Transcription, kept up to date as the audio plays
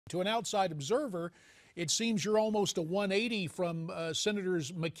To an outside observer, it seems you're almost a 180 from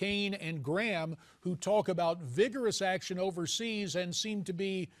Senators McCain and Graham, who talk about vigorous action overseas and seem to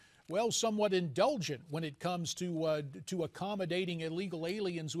be, well, somewhat indulgent when it comes to accommodating illegal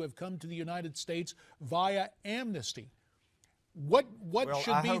aliens who have come to the United States via amnesty. What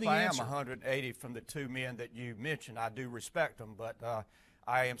should be the answer? I am 180 from the two men that you mentioned. I do respect them, but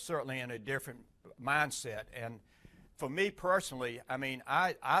I am certainly in a different mindset. And for me personally, I mean,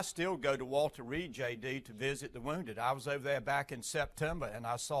 I still go to Walter Reed, J.D., to visit the wounded. I was over there back in September, and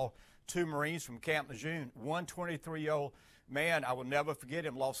I saw two Marines from Camp Lejeune. One 23-year-old man, I will never forget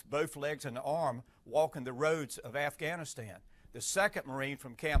him, lost both legs and an arm walking the roads of Afghanistan. The second Marine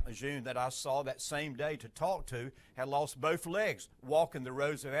from Camp Lejeune that I saw that same day to talk to had lost both legs walking the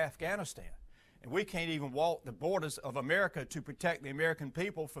roads of Afghanistan. And we can't even walk the borders of America to protect the American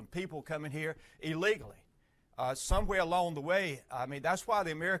people from people coming here illegally. Somewhere along the way, I mean, that's why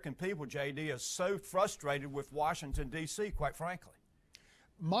the American people, J.D., are so frustrated with Washington, D.C., quite frankly.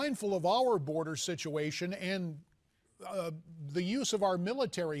 Mindful of our border situation and the use of our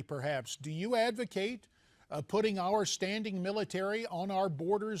military, perhaps, do you advocate putting our standing military on our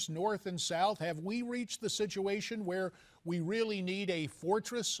borders, north and south? Have we reached the situation where we really need a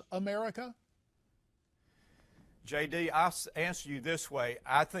fortress America? J.D., I'll answer you this way.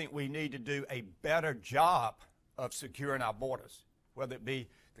 I think we need to do a better job of securing our borders, whether it be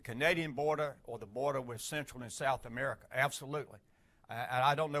the Canadian border or the border with Central and South America. Absolutely. And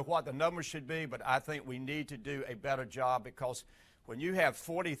I don't know what the numbers should be, but I think we need to do a better job, because when you have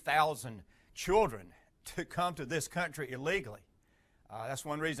 40,000 children to come to this country illegally, that's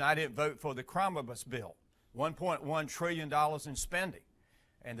one reason I didn't vote for the Omnibus bill. $1.1 trillion in spending.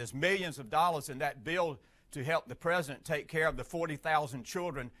 And there's millions of dollars in that bill to help the president take care of the 40,000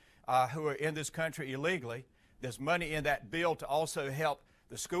 children who are in this country illegally. There's money in that bill to also help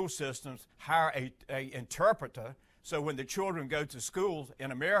the school systems hire an interpreter, so when the children go to schools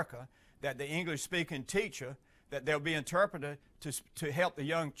in America, that the English-speaking teacher, that there'll be an interpreter to help the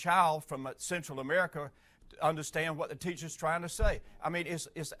young child from Central America to understand what the teacher's trying to say. I mean, it's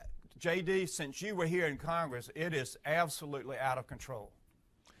J.D., since you were here in Congress, it is absolutely out of control.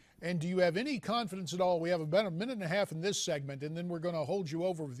 And do you have any confidence at all? We have about a minute and a half in this segment, and then we're going to hold you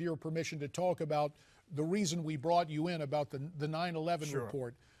over with your permission to talk about the reason we brought you in about the 9/11 Sure.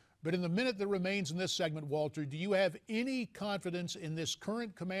 report. But in the minute that remains in this segment, Walter, do you have any confidence in this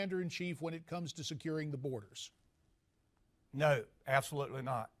current commander-in-chief when it comes to securing the borders? No, absolutely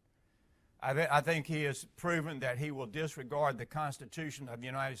not. I think he has proven that he will disregard the Constitution of the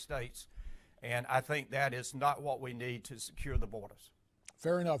United States, and I think that is not what we need to secure the borders.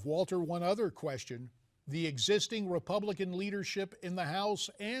 Fair enough. Walter, one other question. The existing Republican leadership in the House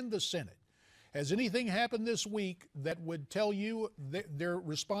and the Senate, has anything happened this week that would tell you that they're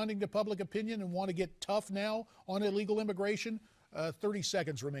responding to public opinion and want to get tough now on illegal immigration? 30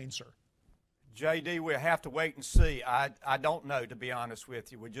 seconds remain, sir. J.D., we'll have to wait and see. I don't know, to be honest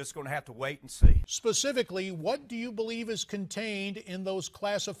with you. We're just going to have to wait and see. Specifically, what do you believe is contained in those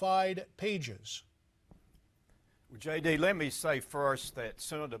classified pages? Well, J.D., let me say first that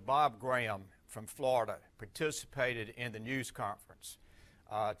Senator Bob Graham from Florida participated in the news conference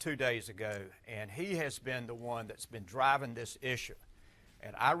 2 days ago, and he has been the one that's been driving this issue.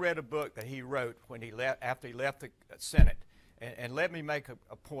 And I read a book that he wrote when he left, after he left the Senate. And let me make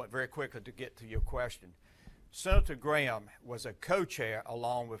a point very quickly to get to your question. Senator Graham was a co-chair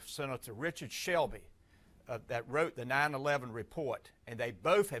along with Senator Richard Shelby that wrote the 9/11 report, and they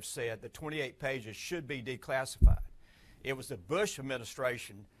both have said the 28 pages should be declassified. It was the Bush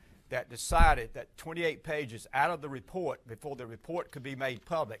administration that decided that 28 pages out of the report, before the report could be made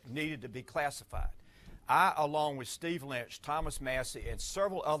public, needed to be classified. I, along with Steve Lynch, Thomas Massey, and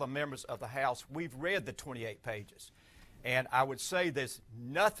several other members of the House, we've read the 28 pages. And I would say there's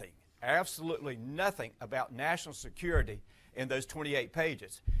nothing, absolutely nothing about national security in those 28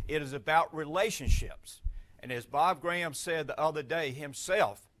 pages. It is about relationships. And as Bob Graham said the other day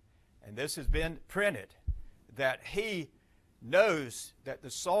himself, and this has been printed, that he knows that the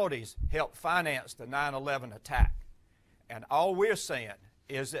Saudis helped finance the 9/11 attack. And all we're saying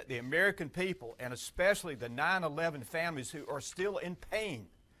is that the American people, and especially the 9/11 families who are still in pain,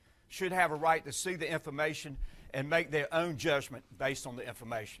 should have a right to see the information and make their own judgment based on the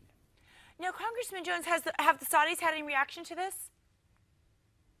information. Now, Congressman Jones, have the Saudis had any reaction to this?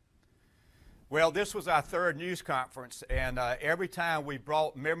 Well, this was our third news conference, and every time we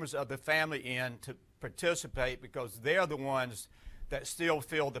brought members of the family in to participate, because they're the ones that still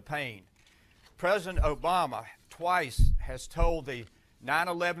feel the pain. President Obama twice has told the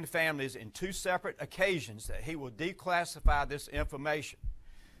 9/11 families in two separate occasions that he will declassify this information.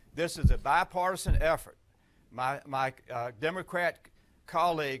 This is a bipartisan effort. My Democrat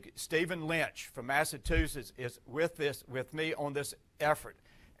colleague Stephen Lynch from Massachusetts is with me on this effort,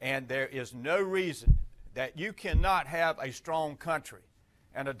 and there is no reason that you cannot have a strong country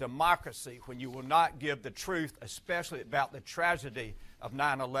and a democracy when you will not give the truth, especially about the tragedy of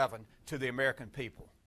 9/11, to the American people.